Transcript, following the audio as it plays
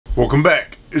Welcome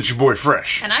back. It's your boy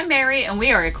Fresh. And I'm Mary, and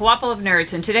we are a Co-ople of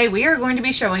nerds, and today we are going to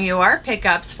be showing you our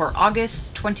pickups for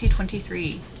August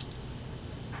 2023.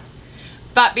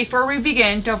 But before we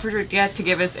begin, don't forget to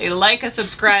give us a like, a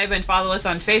subscribe, and follow us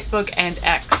on Facebook and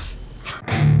X.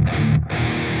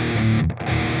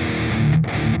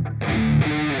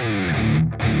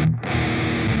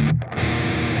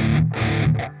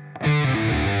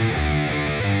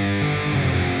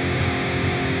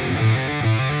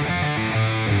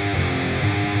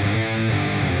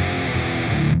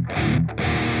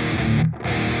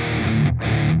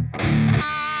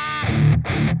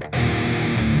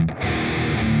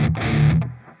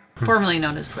 Formerly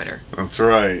known as Twitter. That's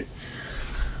right.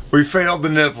 We failed the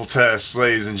nipple test,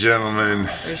 ladies and gentlemen.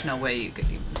 There's no way you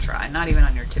could even try, not even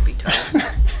on your tippy toes.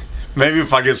 Maybe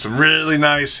if I get some really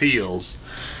nice heels,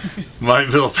 might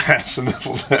be able to pass the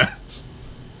nipple test.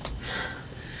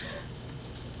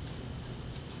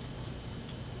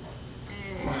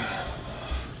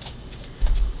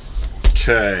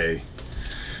 Okay.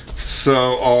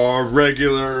 So our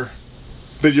regular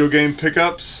video game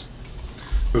pickups.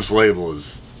 This label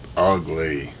is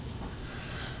ugly.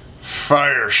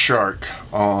 Fire Shark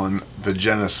on the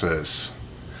Genesis.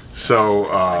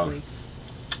 So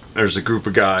there's a group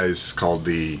of guys called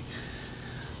I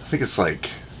think it's like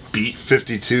Beat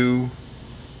 52,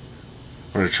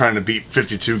 where they're trying to beat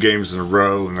 52 games in a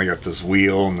row, and they got this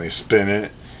wheel and they spin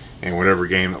it, and whatever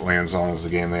game it lands on is the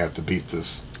game they have to beat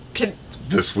this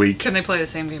week. Can they play the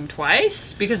same game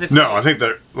twice? Because if I think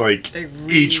they're like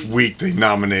each week they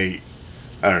nominate,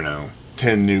 I don't know,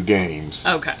 10 new games.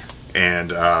 Okay.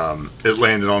 And it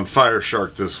landed on Fire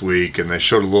Shark this week, and they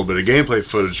showed a little bit of gameplay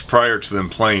footage prior to them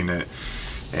playing it.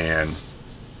 And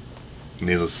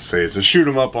needless to say, it's a shoot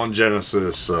 'em up on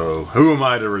Genesis, so who am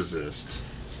I to resist?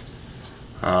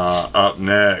 Up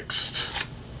next,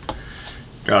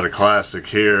 got a classic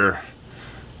here.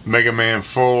 Mega Man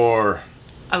 4.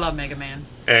 I love Mega Man.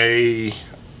 AIM?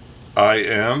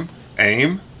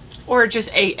 Or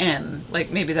just AM, like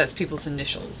maybe that's people's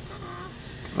initials.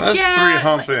 That's yeah, 3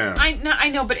 hump M. I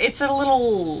know, but it's a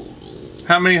little...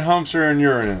 How many humps are in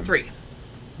your M? 3.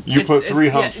 You put 3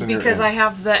 humps in your M. Because I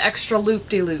have the extra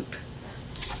loop-de-loop.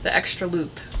 The extra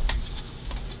loop.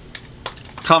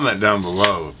 Comment down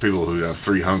below if people who have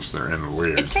 3 humps in their M are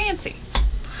weird. It's fancy.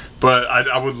 But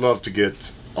I would love to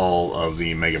get all of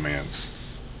the Mega Mans.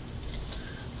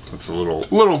 That's a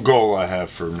little goal I have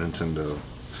for Nintendo.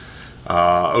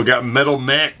 We got Metal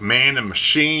Mech, Man and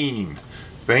Machine.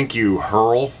 Thank you,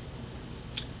 Hurl.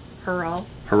 Hurl.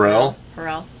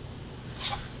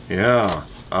 Yeah.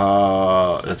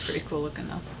 That's pretty cool looking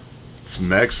though. It's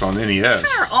mechs on NES.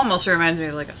 Kind of almost reminds me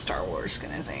of like a Star Wars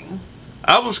kind of thing.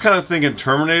 I was kind of thinking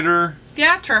Terminator.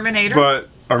 Yeah, Terminator.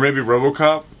 Or maybe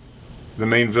RoboCop. The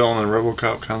main villain in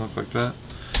RoboCop kind of looked like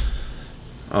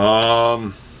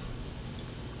that.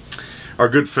 Our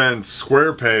good friend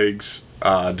Square Pegs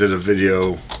did a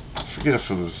video. I forget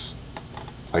if it was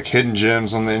like hidden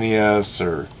gems on the NES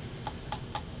or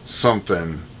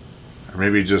something, or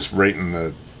maybe just rating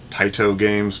the Taito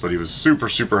games, but he was super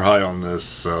high on this,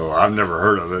 so I've never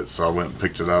heard of it, so I went and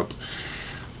picked it up.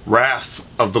 Wrath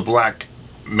of the Black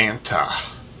Manta.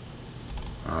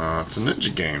 It's a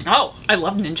ninja game. Oh, I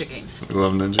love ninja games. We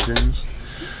love ninja games.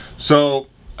 So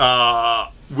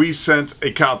we sent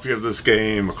a copy of this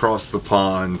game across the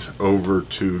pond over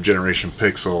to Generation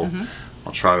Pixel.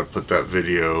 I'll try to put that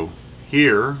video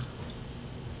here.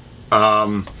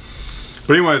 But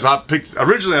anyways,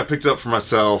 originally I picked it up for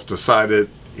myself, decided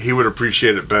he would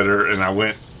appreciate it better, and I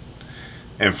went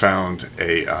and found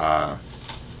a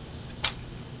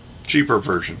cheaper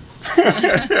version.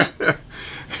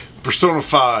 Persona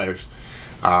 5.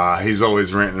 He's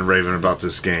always ranting and raving about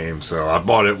this game, so I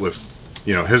bought it with,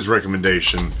 his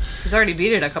recommendation. He's already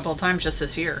beat it a couple of times just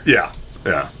this year. Yeah.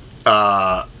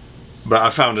 But I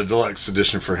found a deluxe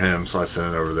edition for him, so I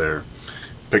sent it over there.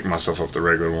 Picked myself up the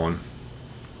regular one.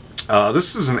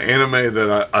 This is an anime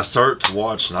that I started to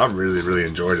watch, and I really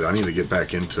enjoyed it. I need to get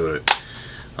back into it.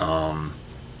 But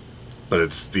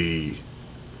this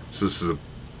is a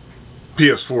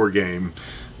PS4 game.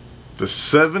 The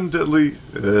Seven Deadly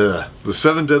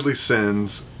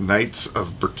Sins, Knights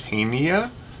of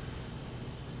Britannia.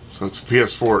 So it's a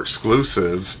PS4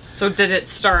 exclusive. So did it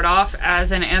start off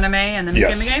as an anime and then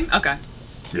became a game? Okay.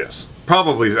 Yes.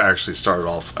 Probably actually started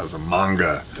off as a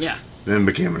manga. Yeah. Then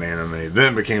became an anime.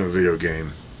 Then became a video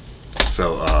game.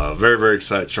 So very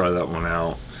excited to try that one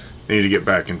out. I need to get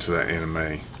back into that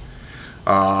anime.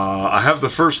 I have the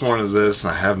first one of this,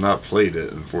 and I have not played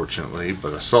it, unfortunately,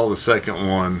 but I saw the second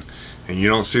one, and you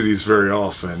don't see these very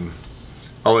often.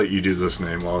 I'll let you do this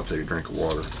name while I take a drink of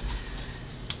water.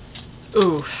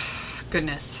 Ooh,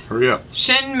 goodness. Hurry up.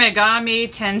 Shin Megami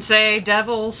Tensei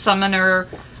Devil Summoner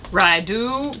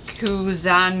Raidu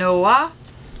Kuzanoa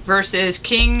versus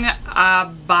King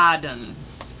Abaddon.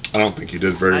 I don't think you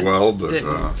did very well, but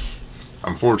didn't.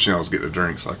 unfortunately I was getting a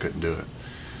drink, so I couldn't do it.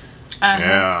 Uh-huh.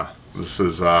 Yeah, this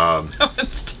is Oh,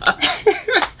 it's tough.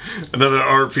 another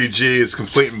RPG. It's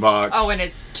complete in box. Oh, and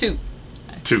it's 2.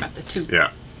 Two. Got the 2.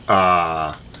 Yeah.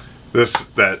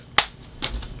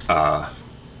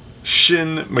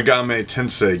 Shin Megami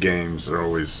Tensei games are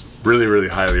always really, really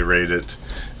highly rated.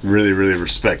 Really, really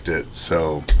respect it.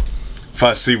 So if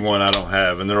I see one I don't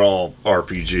have, and they're all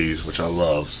RPGs, which I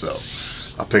love, so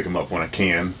I'll pick them up when I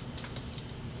can.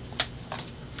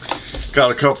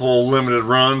 Got a couple limited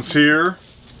runs here.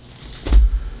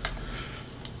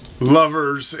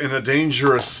 Lovers in a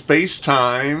Dangerous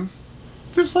Space-Time,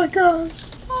 just like us.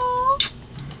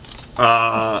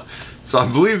 So I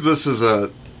believe this is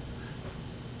a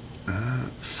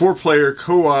 4-player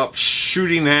co-op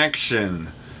shooting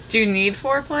action. Do you need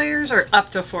 4 players or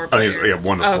up to 4 I players? think it's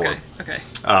 1 to 4. Okay, okay.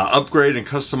 Upgrade and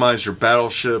customize your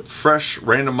battleship. Fresh,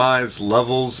 randomized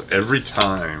levels every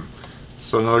time.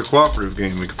 So another cooperative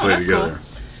game we can play together.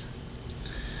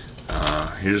 Cool.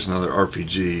 Here's another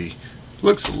RPG.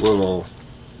 Looks a little...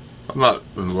 I'm not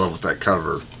in love with that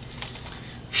cover.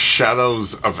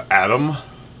 Shadows of Adam.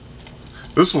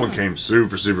 This one came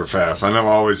super, super fast. I know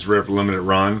I always rip limited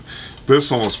run. This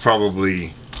one was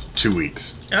probably 2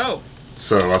 weeks. Oh.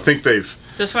 So I think they've...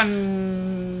 This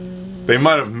one... They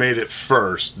might have made it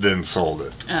first, then sold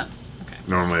it. Oh, okay.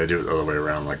 Normally I do it the other way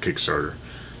around, like Kickstarter.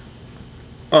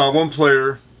 1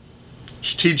 player,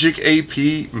 strategic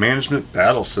AP management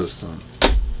battle system.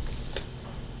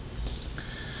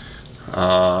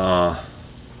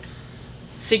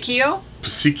 Sikio?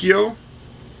 Pasikio?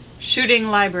 Shooting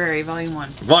Library, Volume 1.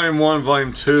 Volume 1,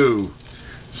 Volume 2.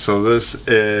 So this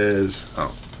is...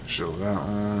 Oh, show that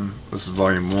one. This is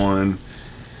Volume 1.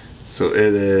 So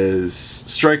it is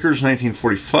Strikers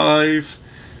 1945,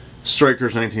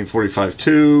 Strikers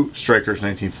 1945-2, Strikers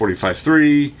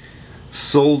 1945-3,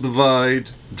 Soul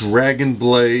Divide, Dragon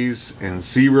Blaze, and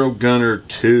Zero Gunner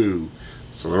 2.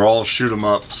 So they're all shoot 'em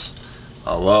ups.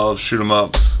 I love shoot 'em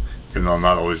ups, even though I'm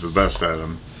not always the best at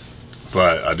them,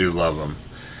 but I do love them.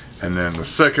 And then the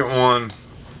second one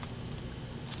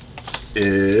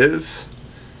is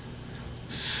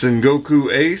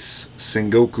Sengoku Ace,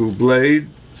 Sengoku Blade,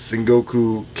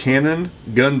 Sengoku Cannon,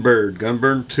 Gunbird,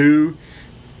 Gunbird 2,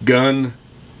 Gun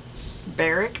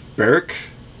Barrack? Barrack.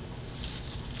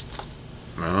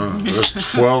 There's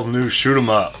 12 new shoot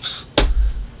 'em ups.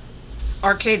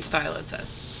 Arcade style, it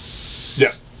says.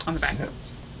 Yeah. On the back.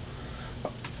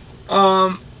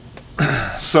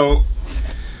 So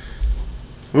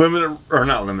limited or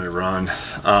not limited run.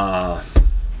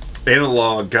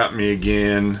 Analog got me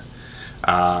again.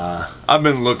 I've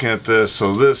been looking at this.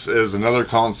 So this is another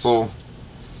console.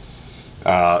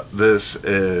 This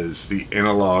is the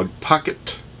Analog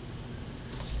Pocket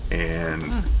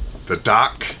and the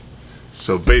dock.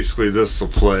 So basically this will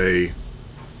play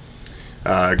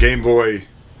Game Boy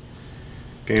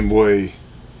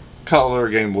Color,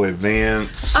 Game Boy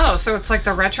Advance. Oh, so it's like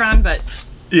the Retron, but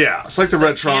yeah, it's like the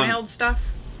Retron handheld stuff.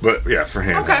 But yeah, for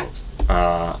handheld. Okay.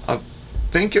 I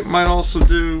think it might also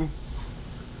do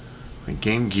like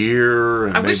Game Gear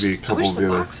and maybe a couple of the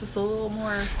other. Box was a little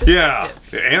more Yeah,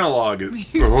 the Analog.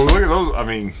 Well, look at those. I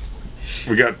mean,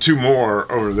 we got 2 more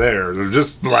over there. They're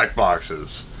just black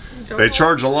boxes. They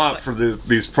charge a lot for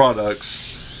these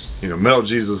products. You know, Metal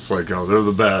Jesus, like, oh, they're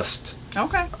the best.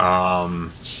 Okay.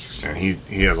 And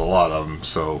he has a lot of them,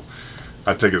 so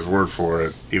I take his word for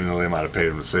it, even though they might have paid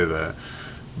him to say that.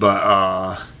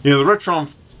 But you know, the Retron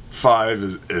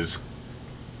 5 is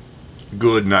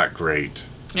good, not great.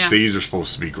 Yeah. These are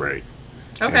supposed to be great.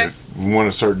 Okay. And if we want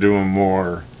to start doing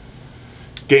more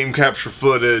game capture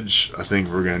footage, I think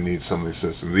we're going to need some of these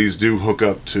systems. These do hook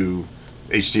up to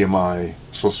HDMI.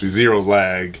 It's supposed to be 0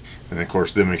 lag, and of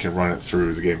course then we can run it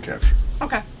through the game capture.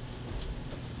 Okay.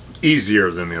 Easier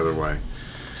than the other way.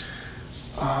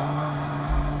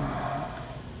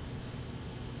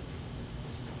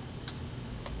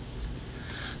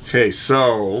 Okay,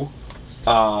 so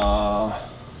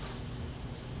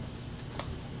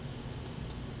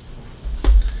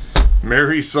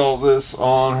Mary saw this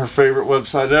on her favorite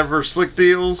website ever, Slick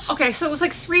Deals. Okay, so it was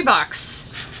like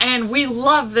 $3, and we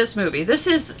love this movie. This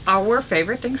is our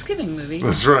favorite Thanksgiving movie.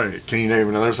 That's right. Can you name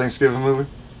another Thanksgiving movie?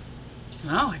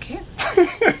 No, I can't.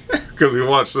 Because we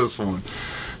watched this one.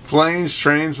 Planes,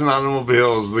 Trains, and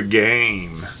Automobiles, the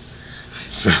game.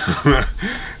 So,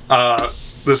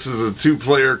 this is a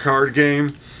 2-player card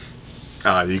game.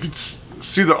 You can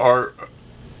see the art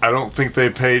I don't think they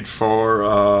paid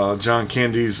for John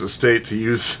Candy's estate to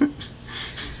use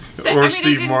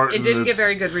Steve Martin. It didn't get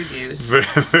very good reviews. But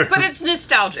it's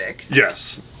nostalgic.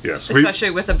 Yes.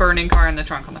 Especially with a burning car in the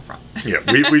trunk on the front. Yeah,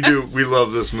 we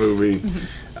love this movie.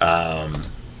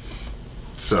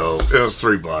 So it was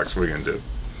 $3. What are you gonna do?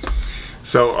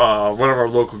 So one of our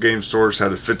local game stores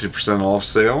had a 50% off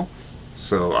sale.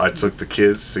 So I took the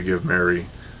kids to give Mary.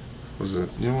 Was it?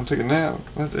 You want to take a nap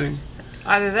that day?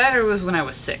 Either that or it was when I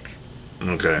was sick.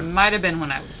 Okay. It might have been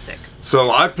when I was sick.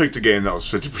 So I picked a game that was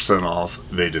 50% off.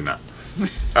 They did not.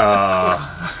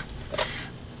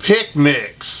 Pick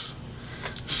Mix.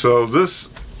 So this,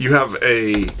 you have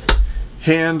a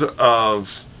hand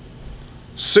of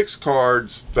 6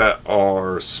 cards that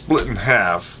are split in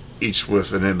half, each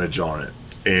with an image on it.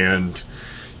 And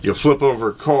you'll flip over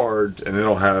a card and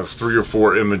it'll have 3 or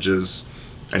 4 images,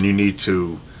 and you need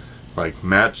to like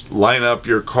line up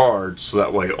your cards so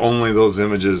that way only those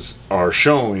images are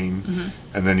showing,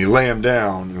 and then you lay them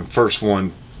down, and first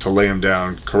one to lay them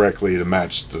down correctly to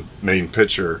match the main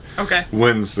picture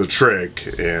wins the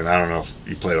trick. And I don't know if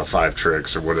you played all 5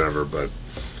 tricks or whatever, but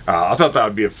I thought that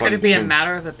would be a fun Could it be game. a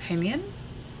matter of opinion?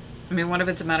 I mean, what if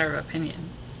it's a matter of opinion?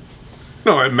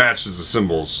 No, it matches the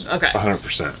symbols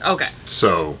 100%. Okay.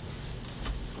 So,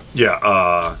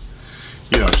 yeah,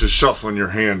 you know, just shuffling your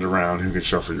hand around, who can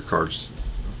shuffle your cards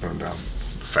going down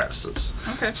the fastest.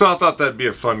 Okay. So I thought that'd be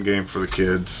a fun game for the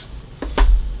kids.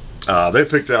 They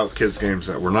picked out kids games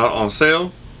that were not on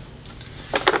sale.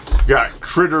 Got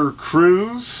Critter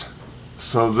Cruise.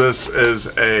 So this is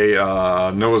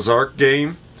a Noah's Ark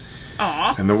game.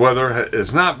 Aww. And the weather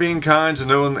is not being kind to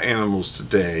Noah and the animals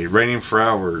today. Raining for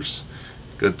hours.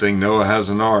 Good thing Noah has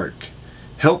an ark.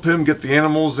 Help him get the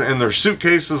animals and their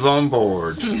suitcases on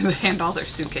board. And all their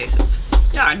suitcases.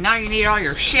 Yeah, now you need all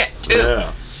your shit, too.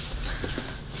 Yeah.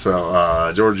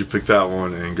 So, Georgie picked that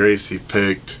one, and Gracie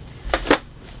picked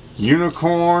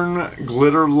Unicorn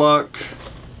Glitter Luck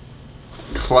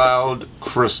Cloud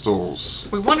Crystals.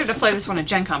 We wanted to play this one at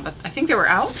Gen Con, but I think they were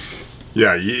out.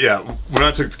 Yeah. When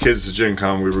I took the kids to Gen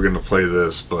Con, we were going to play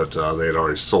this, but they had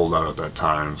already sold out at that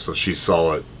time. So she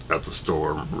saw it at the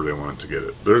store and really wanted to get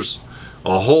it. There's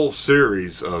a whole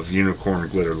series of Unicorn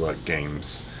Glitter Luck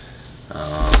games.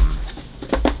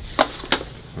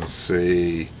 Let's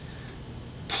see.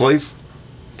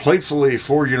 Playfully,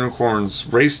 4 unicorns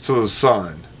race to the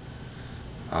sun.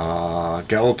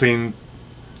 Galloping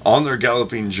on their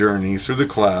galloping journey through the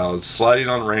clouds, sliding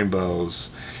on rainbows.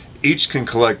 Each can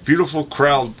collect beautiful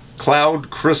cloud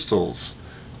crystals.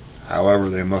 However,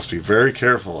 they must be very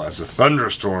careful as a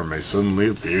thunderstorm may suddenly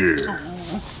appear.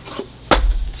 Aww.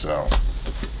 So,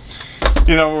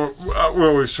 you know, we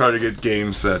always try to get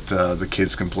games that the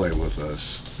kids can play with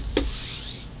us.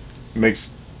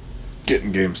 Makes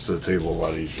getting games to the table a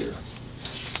lot easier.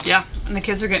 Yeah, and the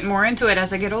kids are getting more into it as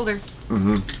they get older.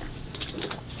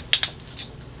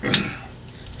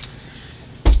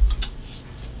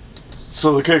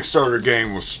 So the Kickstarter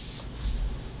game was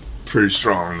pretty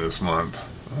strong this month.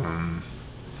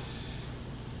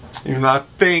 Even though I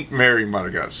think Mary might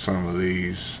have got some of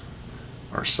these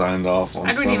or signed off on some of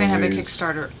these. I don't even have a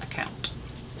Kickstarter account.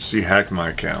 She hacked my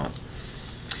account.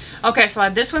 Okay, so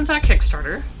this one's on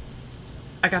Kickstarter.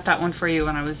 I got that one for you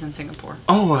when I was in Singapore.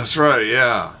 Oh, that's right,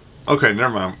 yeah. Okay,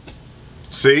 never mind.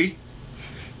 See?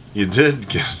 You did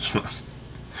get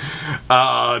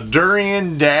one.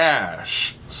 Durian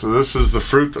Dash. So this is the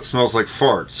fruit that smells like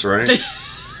farts, right?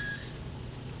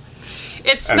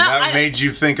 And that made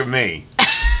you think of me.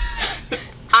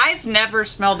 I've never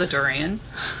smelled a durian,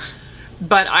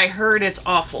 but I heard it's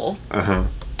awful.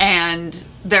 And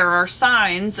there are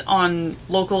signs on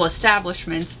local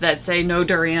establishments that say no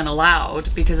durian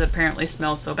allowed because it apparently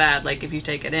smells so bad. Like if you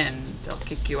take it in, they'll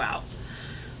kick you out.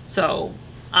 So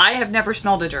I have never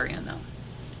smelled a durian though.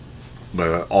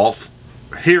 But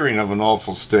hearing of an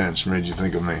awful stench made you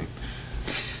think of me.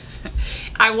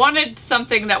 I wanted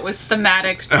something that was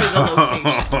thematic to the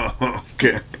location.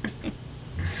 Okay.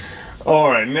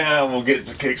 Alright, now we'll get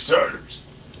to Kickstarters.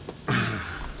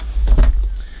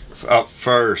 So up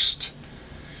first,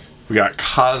 we got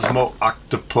Cosmo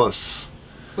Octopus.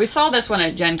 We saw this one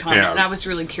at Gen Con, Yeah. and I was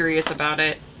really curious about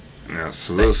it. Yeah,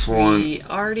 so this one... We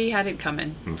already had it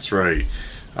coming. That's right.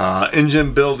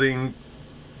 Engine building,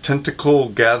 tentacle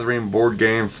gathering board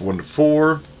game for 1 to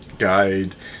 4.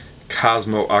 Guide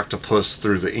Cosmo Octopus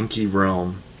through the inky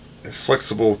realm. A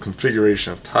flexible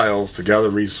configuration of tiles to gather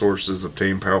resources,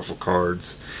 obtain powerful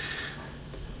cards.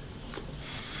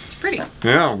 It's pretty.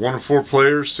 Yeah, 1 to 4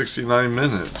 players, 69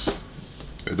 minutes.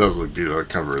 It does look beautiful. The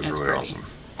cover is It's really pretty. awesome.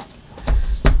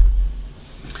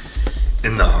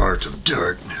 In the heart of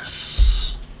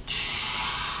darkness.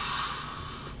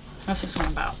 What's this one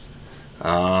about?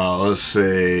 Let's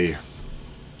see.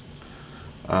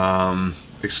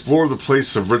 Explore the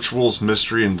place of rituals,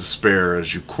 mystery, and despair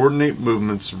as you coordinate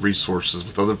movements and resources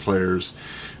with other players,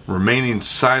 remaining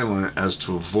silent as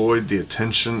to avoid the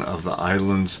attention of the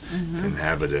island's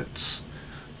inhabitants.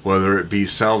 Whether it be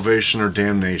salvation or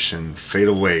damnation, fate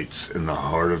awaits in the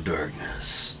heart of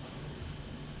darkness.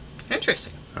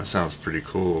 Interesting. That sounds pretty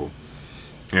cool.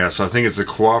 Yeah, so I think it's a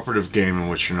cooperative game in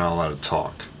which you're not allowed to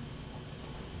talk.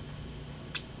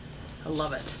 I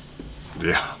love it.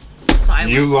 Yeah.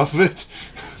 Silence. You love it?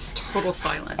 Just total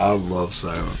silence. I love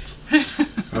silence.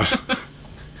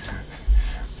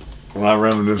 When I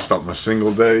reminisce about my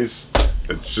single days,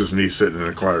 it's just me sitting in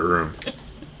a quiet room.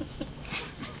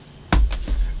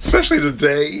 Especially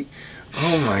today.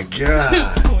 Oh my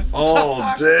God.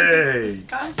 All day.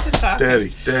 Constant talking.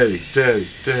 Daddy, daddy, daddy,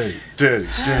 daddy, daddy,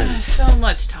 daddy. So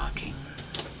much talking.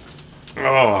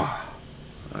 Oh.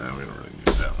 We don't really need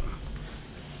that one.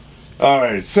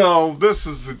 Alright, so this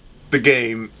is the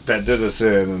game that did us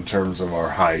in terms of our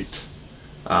height.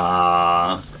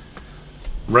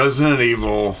 Resident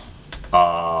Evil.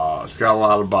 It's got a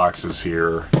lot of boxes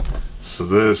here. So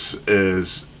this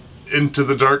is Into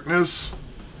the Darkness.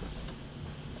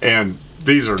 And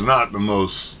these are not the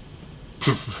most...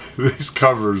 these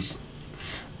covers...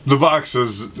 The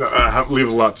boxes leave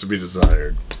a lot to be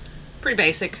desired. Pretty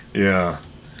basic. Yeah.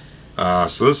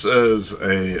 So this is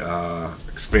a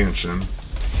expansion.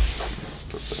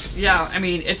 Yeah, I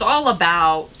mean, it's all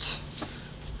about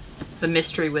the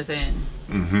mystery within.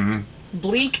 Mm-hmm.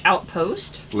 Bleak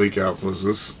Outpost. Bleak Outpost.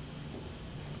 This,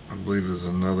 I believe, is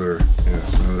another...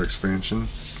 Yes, another expansion.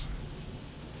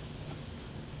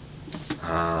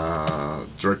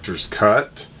 Director's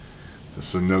Cut. This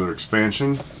is another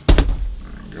expansion. There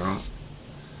you go.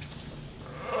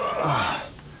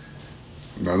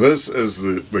 Now this is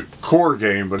the core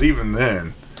game, but even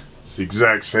then, it's the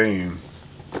exact same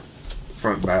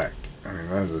front and back. I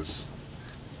mean,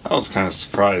 I was kind of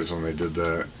surprised when they did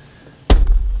that,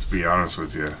 to be honest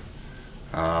with you.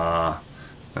 And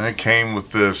it came with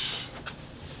this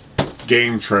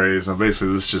game trays. Now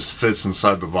basically this just fits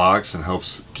inside the box and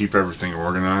helps keep everything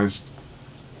organized.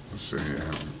 Let's see,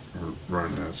 yeah, we're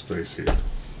running out of space here.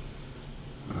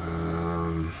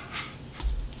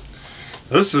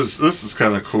 This is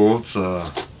kind of cool. It's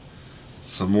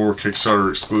some more Kickstarter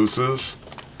exclusives.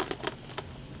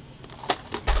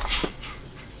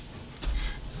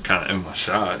 Kind of in my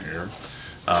shot here.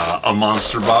 A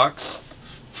monster box.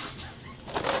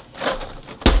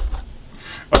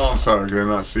 Oh, I'm sorry, can I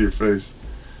not see your face?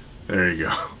 There you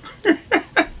go.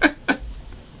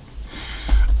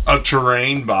 A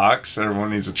terrain box. Everyone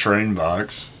needs a terrain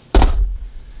box.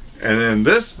 And then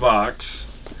this box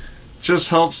just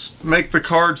helps make the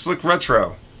cards look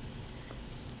retro.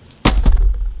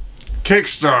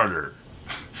 Kickstarter.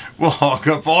 We'll hog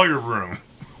up all your room.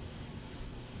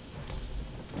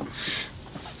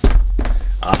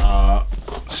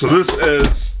 So this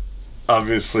is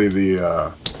obviously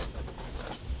the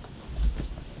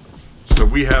so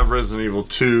we have Resident Evil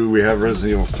 2, we have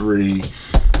Resident Evil 3.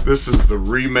 This is the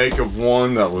remake of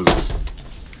one that was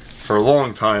for a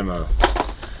long time a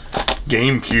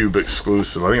GameCube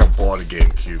exclusive. I think I bought a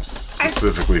GameCube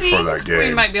specifically for that game.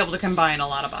 We might be able to combine a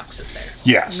lot of boxes there.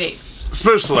 Yes. Maybe.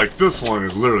 Especially like this one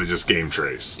is literally just game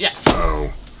trays. Yes.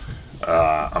 So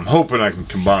I'm hoping I can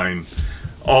combine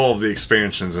all of the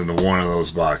expansions into one of those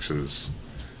boxes.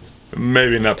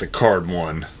 Maybe not the card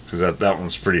one, because that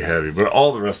one's pretty heavy, but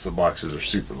all the rest of the boxes are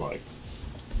super light.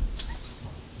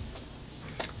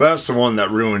 That's the one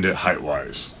that ruined it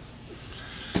height-wise.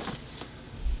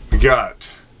 We got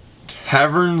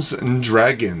Taverns and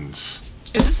Dragons.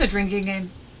 Is this a drinking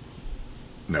game?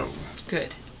 No.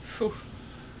 Good. Whew.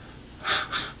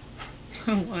 I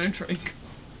don't want to drink.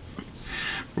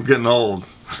 We're getting old.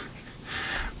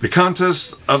 The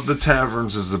contest of the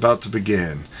taverns is about to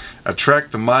begin.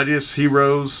 Attract the mightiest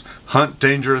heroes, hunt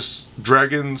dangerous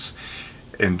dragons,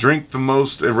 and drink the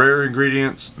most rare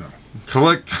ingredients. No.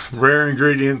 Collect rare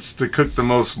ingredients to cook the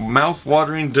most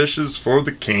mouth-watering dishes for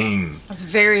the king. It's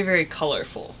very, very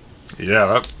colorful.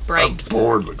 Yeah, Bright. that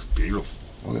board looks beautiful.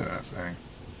 Look at that thing.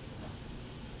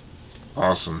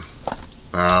 Awesome.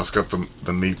 It's got the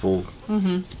meeple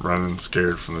running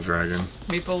scared from the dragon.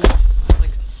 Meeple looks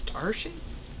like a star shape?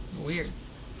 Weird.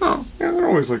 Oh, yeah, they're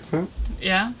always like that.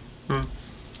 Yeah?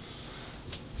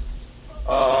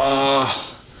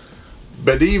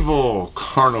 Medieval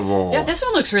Carnival. Yeah, this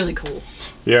one looks really cool.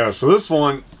 Yeah, so this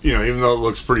one, you know, even though it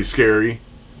looks pretty scary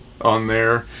on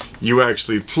there, you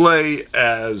actually play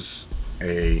as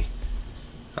a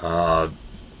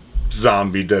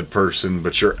zombie dead person,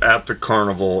 but you're at the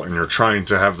carnival and you're trying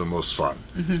to have the most fun.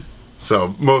 Mm-hmm.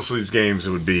 So most of these games,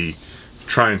 it would be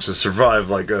trying to survive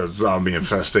like a zombie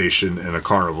infestation in a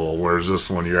carnival, whereas this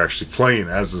one you're actually playing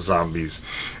as the zombies,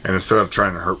 and instead of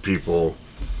trying to hurt people,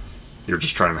 you're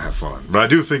just trying to have fun. But I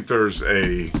do think there's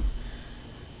a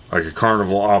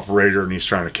carnival operator, and he's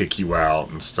trying to kick you out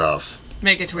and stuff.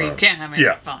 Make it to where you can't have any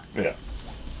fun. Yeah.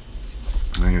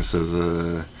 I think it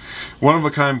says,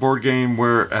 one-of-a-kind board game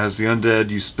where, as the undead,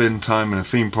 you spend time in a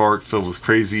theme park filled with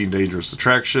crazy and dangerous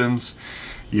attractions.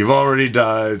 You've already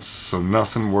died, so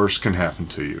nothing worse can happen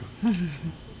to you.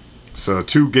 So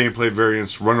 2 gameplay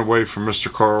variants: run away from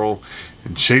Mr. Carl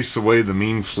and chase away the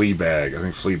mean Fleabag. I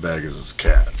think Fleabag is his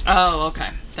cat. Oh,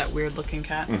 okay. That weird-looking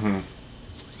cat. Mm-hmm.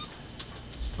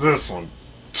 This one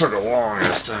took a long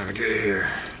ass time to get here.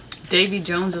 Davy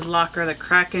Jones's Locker, the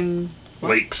Kraken...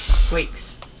 Wakes.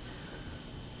 Let's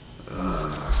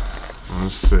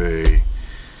see.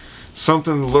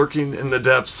 Something lurking in the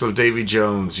depths of Davy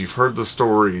Jones. You've heard the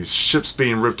stories. Ships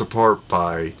being ripped in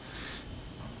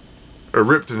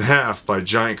half by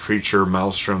giant creature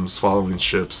maelstroms swallowing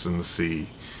ships in the sea,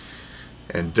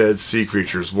 and dead sea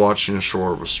creatures watching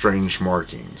ashore with strange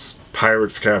markings.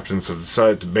 Pirates captains have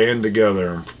decided to band together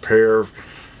and prepare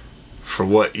for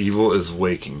what evil is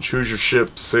waking. Choose your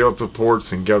ship, sail up to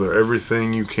ports, and gather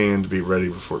everything you can to be ready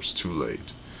before it's too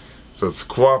late. So it's a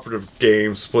cooperative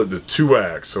game split into 2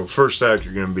 acts. So first act,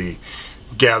 you're going to be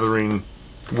gathering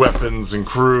weapons and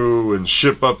crew and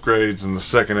ship upgrades, and the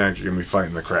second act, you're going to be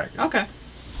fighting the Kraken. Okay.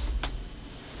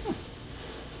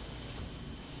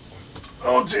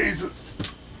 Oh, Jesus.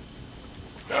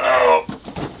 Oh.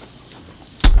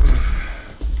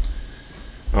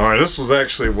 Alright, this was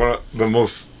actually one of the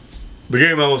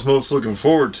game I was most looking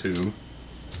forward to.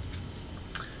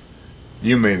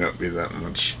 You may not be that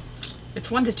much. It's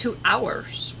 1 to 2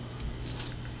 hours.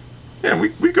 Yeah, we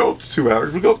go up to 2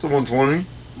 hours. We go up to 120.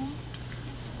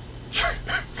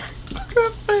 Look at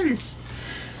that face.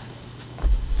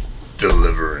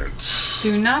 Deliverance.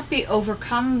 Do not be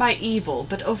overcome by evil,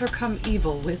 but overcome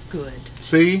evil with good.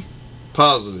 See?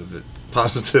 Positivity.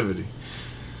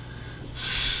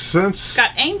 Since...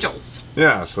 Got angels.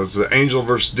 Yeah, so it's the angel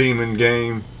versus demon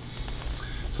game.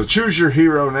 So choose your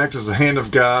hero and act as the hand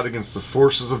of God against the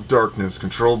forces of darkness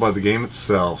controlled by the game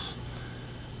itself.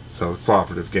 So,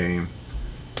 cooperative game.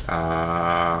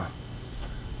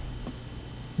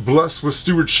 Blessed with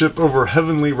stewardship over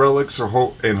heavenly relics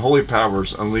and holy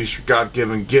powers, unleash your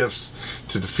God-given gifts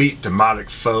to defeat demonic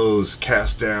foes,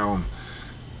 cast down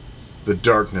the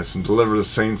darkness, and deliver the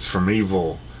saints from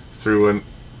evil through an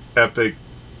epic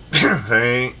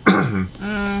campaign.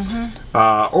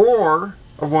 Or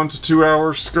a 1 to 2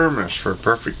 hour skirmish for a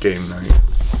perfect game night.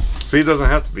 See, it doesn't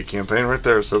have to be campaign. Right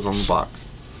there it says on the box.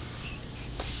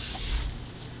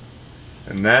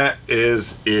 And that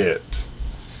is it.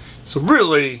 So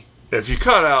really, if you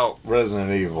cut out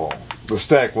Resident Evil, the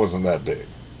stack wasn't that big.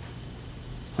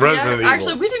 Resident Evil.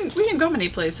 Actually, we didn't go many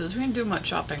places. We didn't do much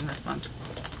shopping this month.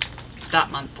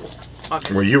 That month,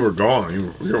 obviously. Well, you were gone.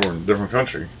 You were in a different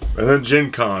country. And then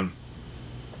Gen Con.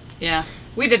 Yeah,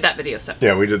 we did that video separately.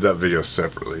 Yeah, we did that video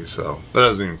separately, so that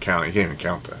doesn't even count. You can't even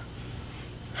count that.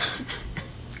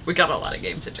 We got a lot of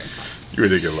games at Gen Con. You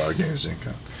did get a lot of games at Gen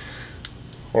Con.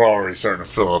 We're already starting to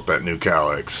fill up that new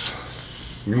Calyx.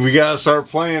 We gotta start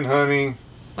playing, honey.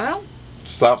 Well,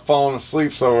 stop falling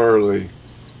asleep so early.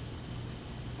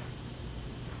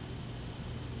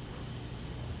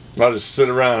 I'll just sit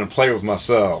around and play with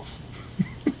myself.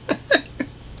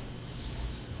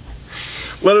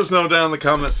 Let us know down in the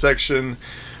comment section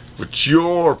what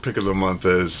your pick of the month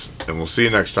is, and we'll see you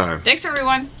next time. Thanks,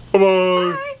 everyone.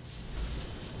 Bye-bye. Bye.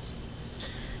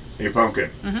 Hey,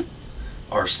 Pumpkin. Mm-hmm.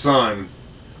 Our son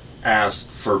asked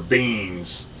for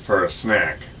beans for a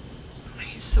snack.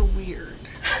 He's so weird.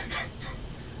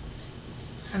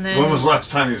 And then, when was the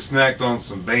last time you snacked on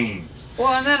some beans?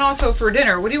 Well, and then also for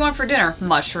dinner. What do you want for dinner?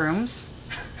 Mushrooms.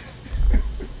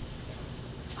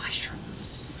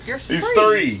 Mushrooms. You're 3. He's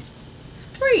 3.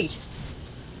 3.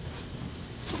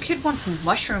 What kid wants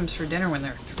mushrooms for dinner when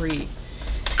they're 3?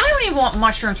 I don't even want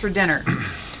mushrooms for dinner.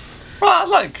 Well, I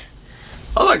like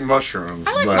mushrooms.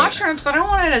 I like mushrooms, but I don't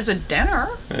want it as a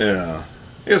dinner. Yeah.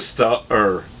 It's stuffed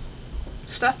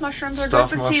mushrooms are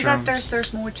stuffed good, but see that mushrooms.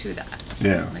 there's more to that.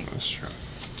 Yeah, Like, that's true.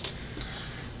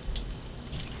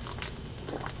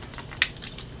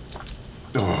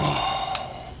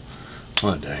 Oh,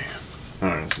 what a day.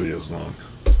 Alright, this video's long.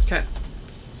 okay.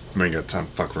 I ain't got time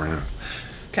to fuck around.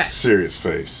 Okay. Serious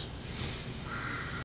face.